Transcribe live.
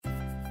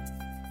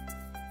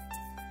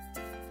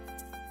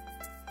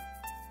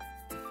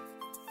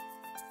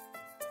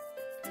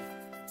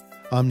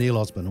I'm Neil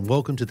Osborne and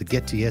welcome to the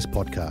Get to Yes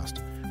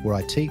podcast, where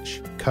I teach,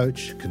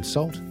 coach,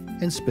 consult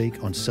and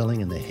speak on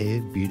selling in the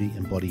hair, beauty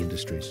and body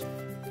industries.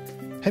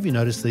 Have you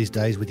noticed these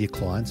days with your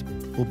clients,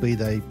 or be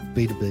they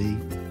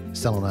B2B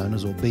salon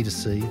owners or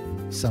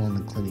B2C salon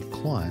and clinic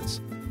clients,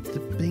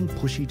 that being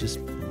pushy just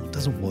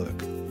doesn't work?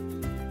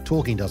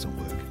 Talking doesn't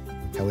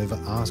work. However,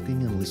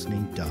 asking and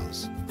listening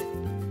does.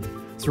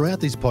 Throughout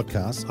these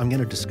podcasts, I'm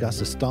going to discuss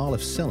a style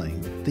of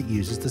selling that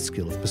uses the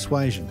skill of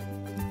persuasion.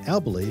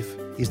 Our belief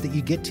is that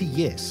you get to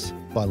yes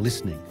by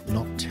listening,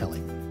 not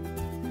telling.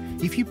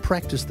 If you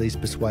practice these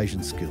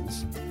persuasion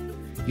skills,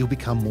 you'll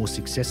become more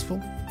successful,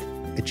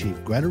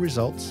 achieve greater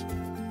results,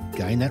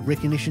 gain that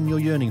recognition you're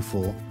yearning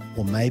for,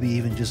 or maybe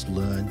even just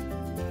learn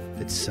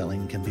that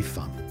selling can be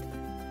fun.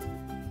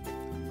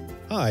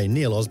 Hi,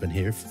 Neil Osborne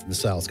here from The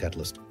Sales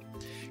Catalyst.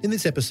 In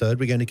this episode,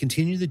 we're going to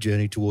continue the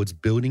journey towards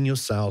building your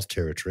sales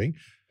territory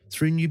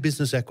through new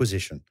business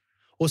acquisition,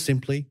 or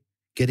simply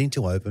getting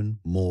to open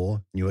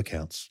more new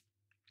accounts.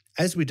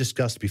 As we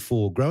discussed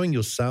before, growing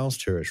your sales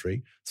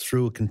territory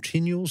through a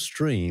continual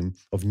stream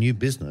of new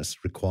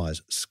business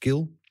requires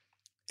skill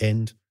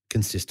and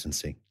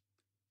consistency.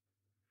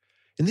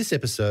 In this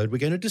episode, we're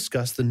going to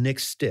discuss the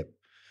next step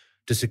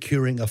to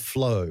securing a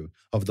flow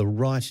of the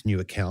right new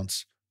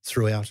accounts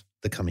throughout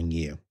the coming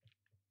year.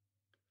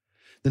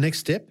 The next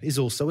step is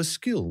also a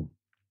skill,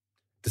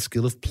 the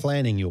skill of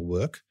planning your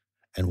work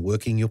and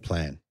working your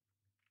plan.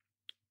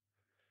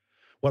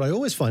 What I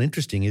always find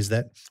interesting is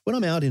that when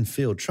I'm out in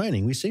field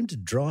training, we seem to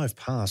drive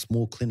past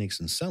more clinics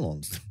and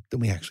salons than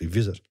we actually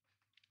visit.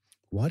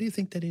 Why do you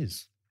think that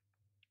is?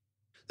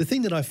 The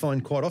thing that I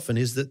find quite often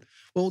is that,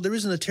 there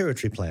isn't a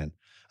territory plan.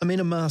 I mean,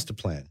 a master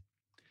plan.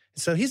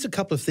 So here's a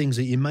couple of things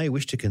that you may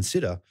wish to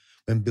consider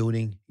when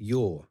building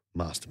your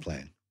master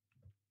plan.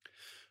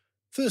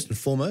 First and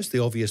foremost, the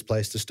obvious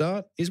place to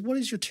start is, what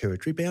is your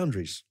territory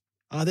boundaries?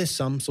 Are there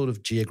some sort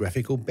of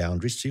geographical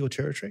boundaries to your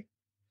territory?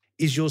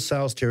 Is your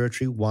sales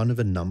territory one of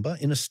a number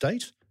in a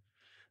state?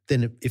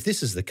 Then if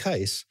this is the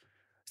case,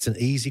 it's an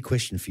easy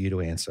question for you to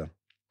answer.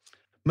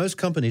 Most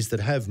companies that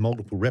have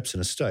multiple reps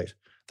in a state,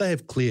 they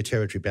have clear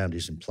territory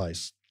boundaries in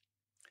place.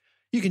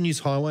 You can use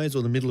highways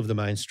or the middle of the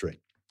main street.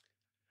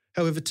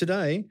 However,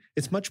 today,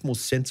 it's much more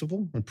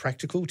sensible and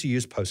practical to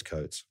use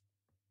postcodes.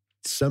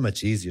 It's so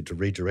much easier to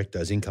redirect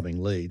those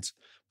incoming leads.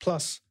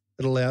 Plus,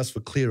 it allows for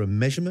clearer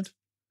measurement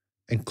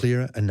and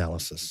clearer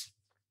analysis.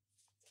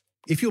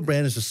 If your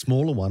brand is a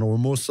smaller one or a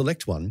more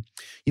select one,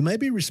 you may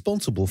be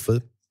responsible for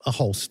a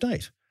whole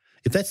state.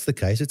 If that's the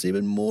case, it's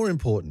even more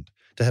important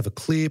to have a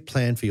clear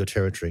plan for your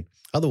territory.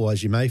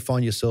 Otherwise, you may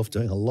find yourself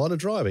doing a lot of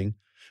driving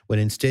when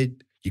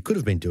instead you could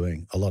have been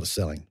doing a lot of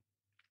selling.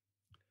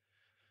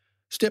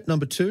 Step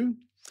number 2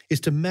 is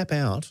to map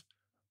out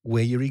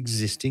where your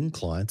existing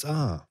clients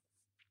are.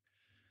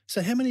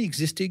 So how many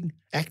existing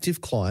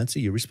active clients are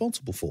you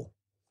responsible for?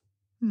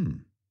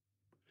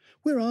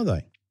 Where are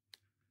they?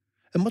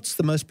 And what's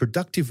the most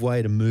productive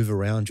way to move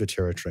around your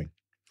territory?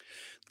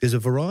 There's a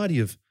variety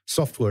of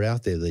software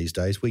out there these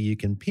days where you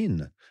can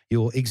pin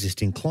your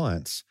existing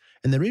clients.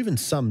 And there are even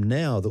some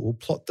now that will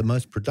plot the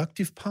most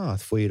productive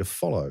path for you to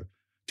follow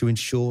to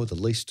ensure the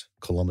least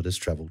kilometres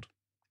travelled.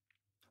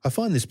 I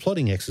find this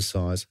plotting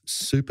exercise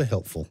super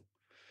helpful.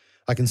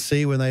 I can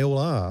see where they all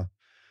are,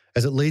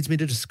 as it leads me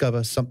to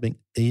discover something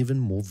even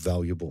more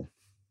valuable: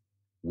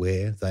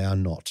 where they are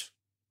not.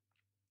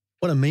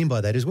 What I mean by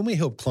that is, when we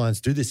help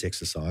clients do this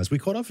exercise, we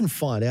quite often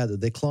find out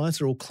that their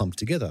clients are all clumped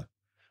together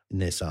in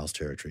their sales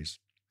territories.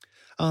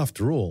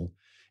 After all,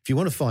 if you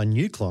want to find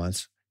new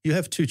clients, you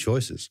have two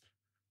choices: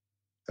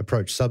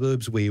 approach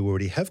suburbs where you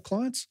already have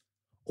clients,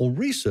 or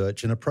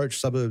research and approach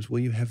suburbs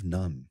where you have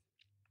none.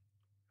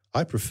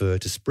 I prefer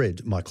to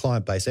spread my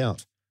client base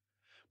out.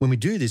 When we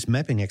do this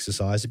mapping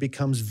exercise, it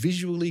becomes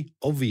visually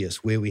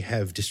obvious where we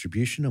have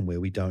distribution and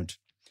where we don't.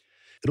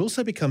 It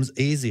also becomes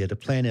easier to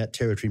plan out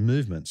territory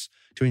movements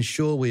to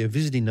ensure we are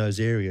visiting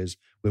those areas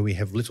where we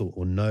have little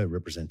or no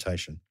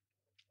representation.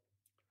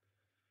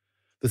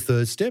 The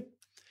third step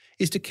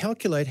is to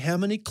calculate how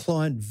many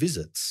client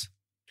visits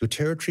your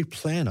territory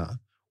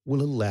planner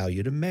will allow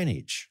you to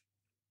manage.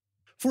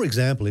 For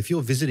example, if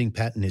your visiting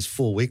pattern is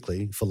 4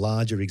 weekly for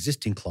larger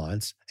existing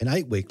clients and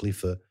 8 weekly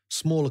for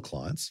smaller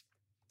clients,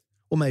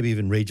 or maybe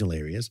even regional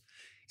areas,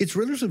 it's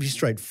relatively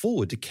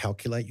straightforward to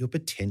calculate your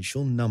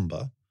potential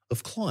number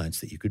of clients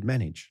that you could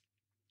manage.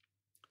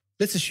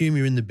 Let's assume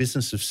you're in the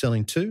business of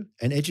selling to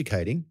and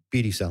educating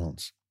beauty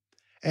salons,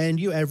 and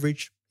you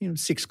average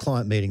 6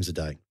 client meetings a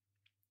day.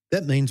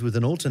 That means with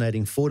an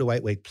alternating 4 to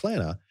 8 week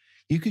planner,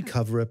 you could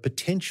cover a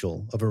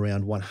potential of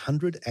around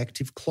 100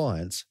 active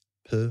clients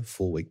per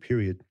 4 week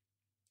period.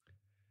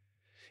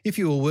 If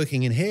you were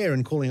working in hair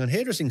and calling on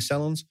hairdressing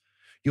salons,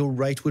 your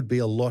rate would be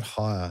a lot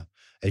higher,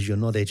 as you're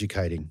not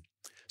educating.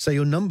 So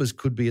your numbers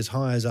could be as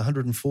high as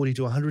 140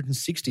 to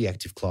 160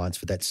 active clients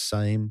for that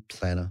same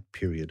planner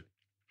period.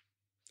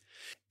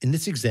 In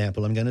this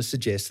example, I'm going to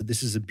suggest that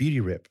this is a beauty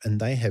rep and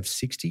they have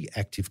 60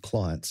 active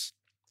clients.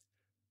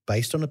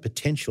 Based on a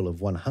potential of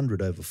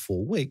 100 over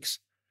 4 weeks,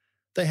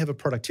 they have a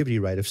productivity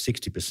rate of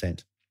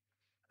 60%.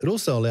 It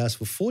also allows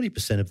for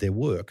 40% of their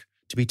work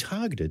to be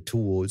targeted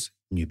towards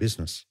new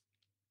business.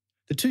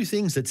 The two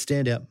things that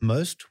stand out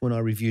most when I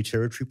review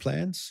territory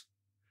plans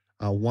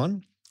are: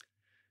 one,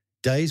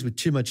 days with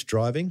too much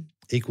driving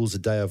equals a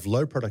day of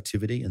low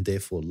productivity and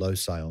therefore low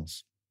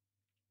sales.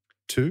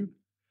 Two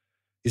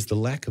is the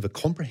lack of a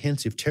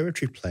comprehensive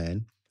territory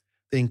plan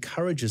that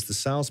encourages the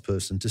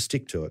salesperson to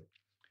stick to it,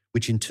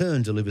 which in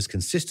turn delivers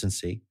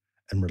consistency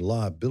and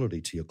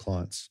reliability to your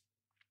clients.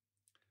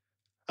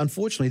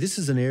 Unfortunately, this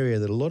is an area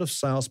that a lot of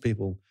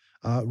salespeople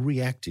are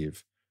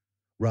reactive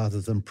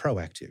rather than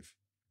proactive.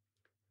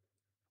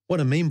 What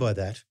I mean by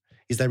that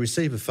is they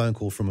receive a phone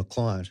call from a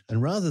client,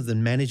 and rather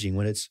than managing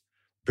when it's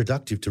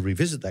productive to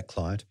revisit that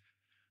client,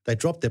 they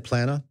drop their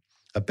planner,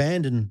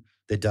 abandon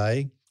their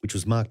day, which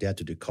was marked out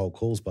to do cold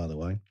calls, by the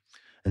way,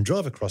 and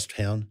drive across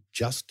town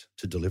just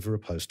to deliver a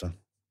poster.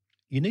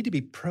 You need to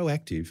be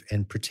proactive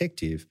and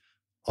protective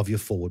of your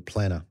forward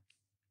planner.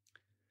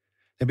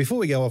 Now, before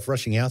we go off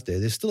rushing out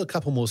there's still a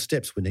couple more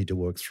steps we need to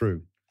work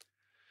through.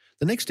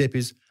 The next step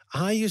is,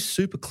 are you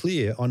super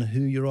clear on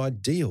who your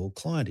ideal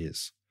client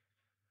is?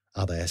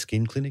 Are they a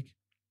skin clinic,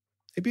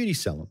 a beauty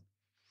salon,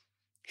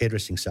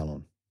 hairdressing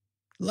salon,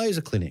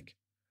 laser clinic,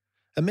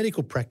 a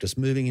medical practice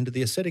moving into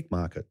the aesthetic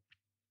market,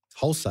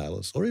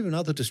 wholesalers, or even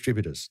other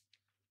distributors?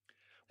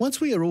 Once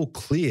we are all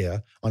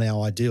clear on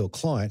our ideal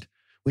client,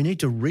 we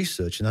need to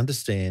research and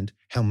understand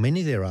how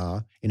many there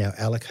are in our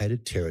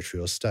allocated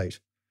territory or state.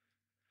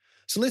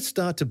 So let's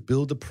start to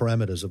build the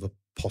parameters of a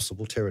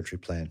possible territory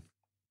plan.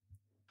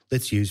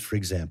 Let's use, for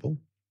example,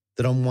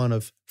 that I'm one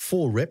of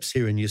 4 reps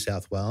here in New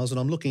South Wales and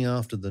I'm looking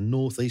after the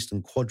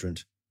northeastern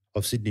quadrant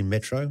of Sydney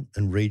metro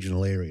and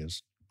regional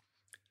areas.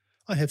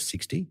 I have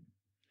 60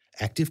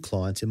 active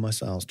clients in my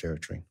sales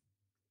territory.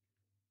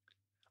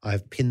 I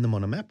have pinned them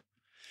on a map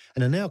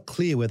and are now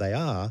clear where they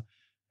are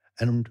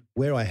and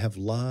where I have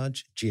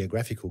large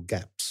geographical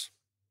gaps.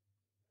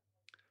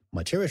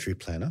 My territory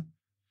planner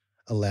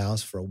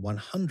allows for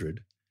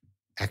 100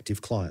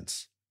 active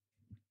clients.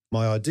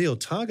 My ideal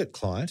target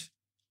client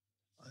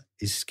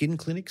is skin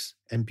clinics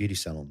and beauty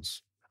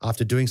salons.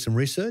 After doing some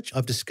research,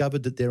 I've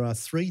discovered that there are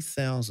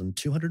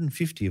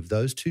 3,250 of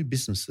those 2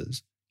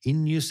 businesses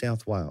in New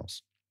South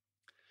Wales,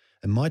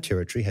 and my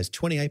territory has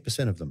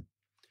 28% of them,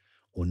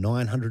 or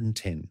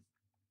 910.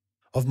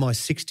 Of my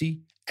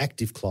 60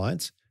 active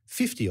clients,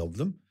 50 of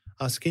them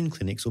are skin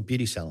clinics or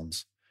beauty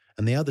salons,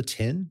 and the other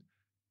 10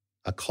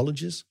 are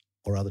colleges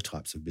or other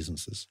types of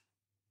businesses.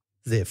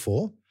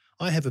 Therefore,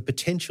 I have a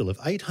potential of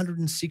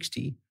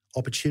 860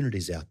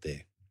 opportunities out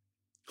there.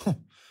 Oh,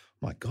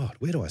 my God,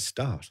 where do I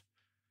start?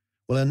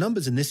 Well, our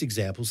numbers in this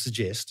example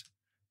suggest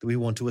that we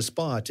want to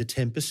aspire to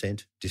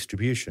 10%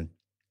 distribution.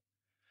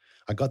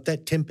 I got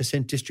that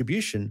 10%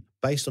 distribution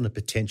based on a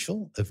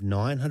potential of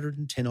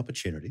 910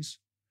 opportunities,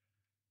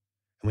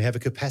 and we have a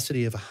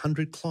capacity of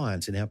 100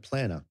 clients in our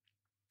planner.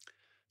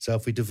 So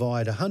if we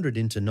divide 100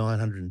 into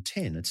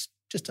 910, it's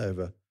just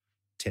over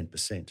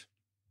 10%.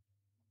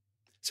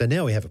 So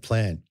now we have a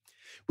plan.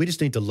 We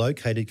just need to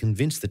locate and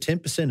convince the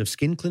 10% of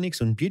skin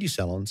clinics and beauty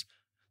salons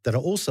that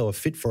are also a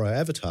fit for our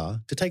avatar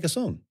to take us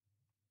on.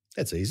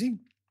 That's easy.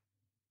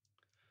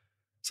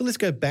 So let's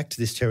go back to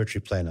this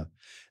territory planner.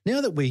 Now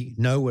that we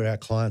know where our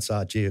clients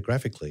are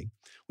geographically,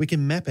 we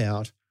can map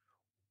out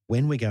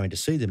when we're going to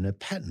see them in a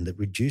pattern that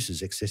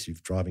reduces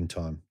excessive driving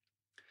time.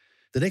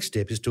 The next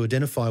step is to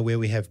identify where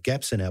we have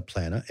gaps in our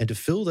planner and to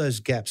fill those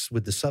gaps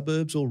with the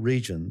suburbs or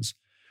regions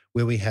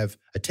where we have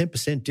a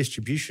 10%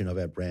 distribution of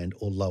our brand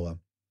or lower.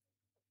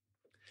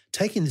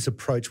 Taking this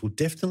approach will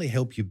definitely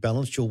help you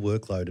balance your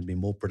workload and be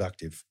more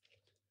productive.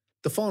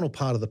 The final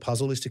part of the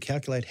puzzle is to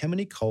calculate how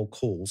many cold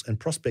calls and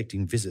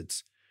prospecting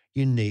visits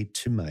you need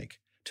to make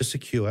to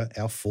secure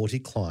our 40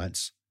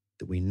 clients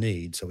that we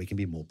need so we can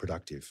be more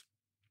productive.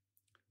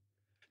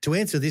 To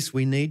answer this,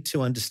 we need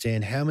to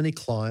understand how many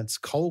clients,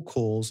 cold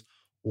calls,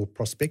 or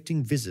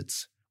prospecting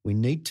visits we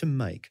need to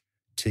make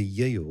to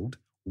yield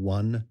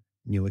 1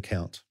 new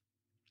account.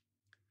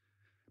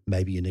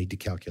 Maybe you need to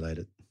calculate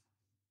it.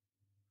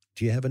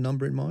 Do you have a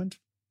number in mind?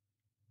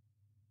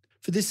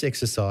 For this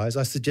exercise,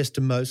 I suggest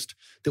to most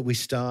that we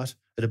start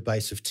at a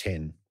base of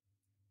 10.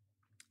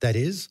 That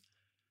is,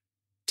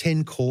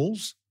 10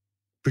 calls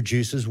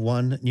produces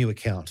 1 new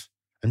account.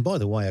 And by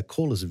the way, a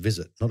call is a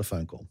visit, not a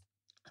phone call.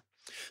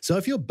 So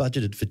if you're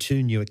budgeted for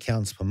 2 new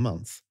accounts per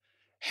month,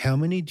 how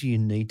many do you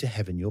need to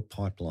have in your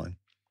pipeline?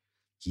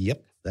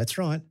 Yep, that's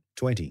right,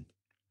 20.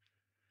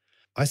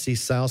 I see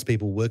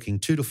salespeople working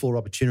 2 to 4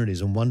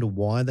 opportunities and wonder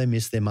why they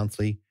miss their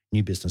monthly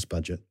new business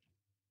budget.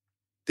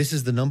 This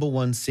is the number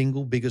one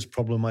single biggest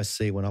problem I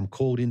see when I'm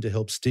called in to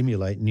help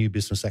stimulate new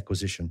business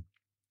acquisition.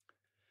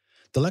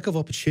 The lack of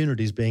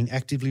opportunities being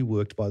actively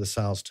worked by the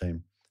sales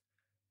team.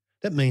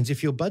 That means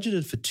if you're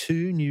budgeted for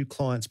 2 new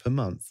clients per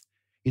month,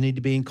 you need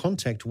to be in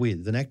contact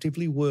with and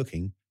actively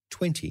working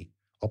 20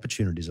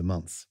 opportunities a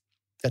month.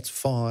 That's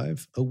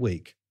 5 a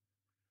week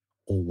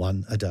or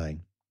 1 a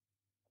day.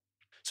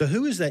 So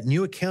who is that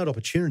new account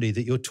opportunity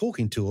that you're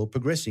talking to or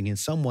progressing in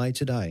some way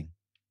today?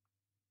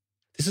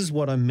 This is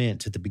what I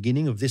meant at the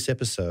beginning of this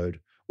episode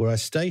where I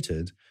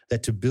stated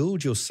that to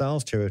build your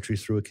sales territory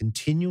through a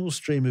continual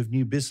stream of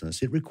new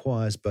business, it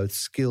requires both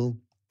skill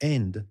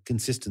and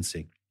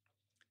consistency.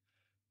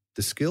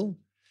 The skill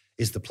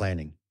is the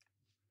planning.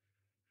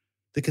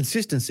 The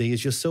consistency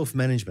is your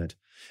self-management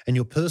and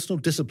your personal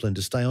discipline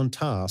to stay on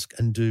task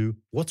and do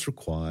what's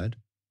required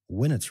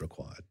when it's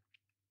required.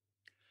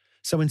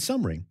 So in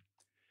summary,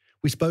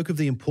 we spoke of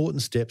the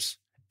important steps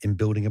in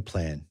building a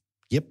plan.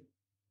 Yep,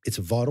 it's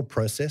a vital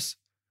process,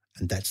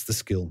 and that's the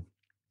skill.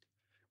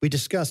 We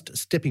discussed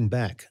stepping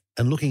back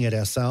and looking at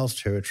our sales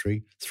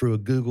territory through a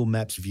Google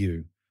Maps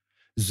view.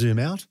 Zoom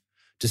out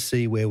to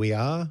see where we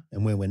are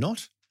and where we're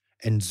not,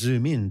 and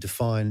zoom in to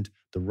find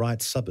the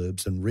right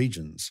suburbs and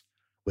regions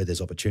where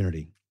there's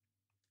opportunity.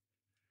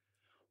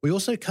 We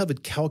also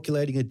covered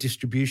calculating a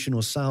distribution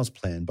or sales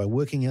plan by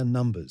working our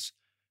numbers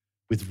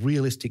with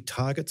realistic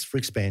targets for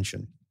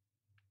expansion,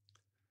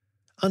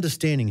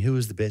 understanding who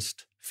is the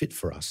best fit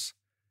for us,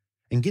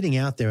 and getting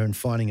out there and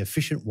finding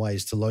efficient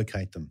ways to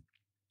locate them.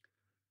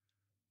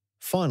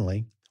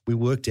 Finally, we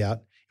worked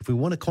out if we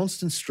want a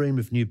constant stream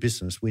of new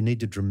business, we need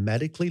to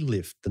dramatically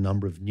lift the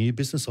number of new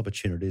business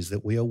opportunities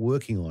that we are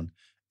working on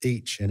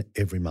each and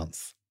every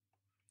month.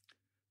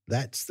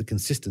 That's the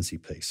consistency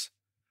piece,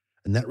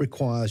 and that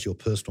requires your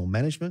personal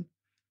management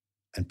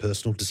and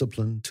personal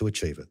discipline to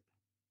achieve it.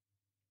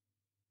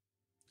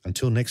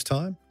 Until next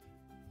time,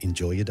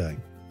 enjoy your day.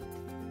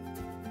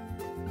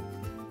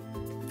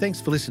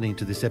 Thanks for listening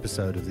to this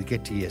episode of the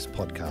Get to Yes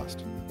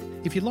podcast.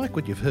 If you like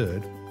what you've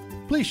heard,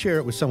 please share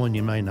it with someone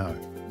you may know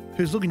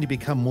who's looking to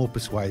become more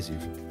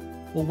persuasive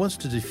or wants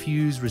to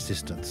diffuse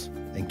resistance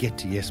and get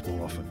to yes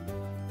more often.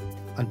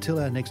 Until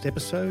our next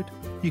episode,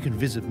 you can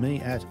visit me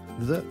at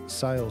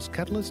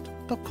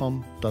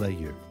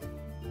thesalescatalyst.com.au.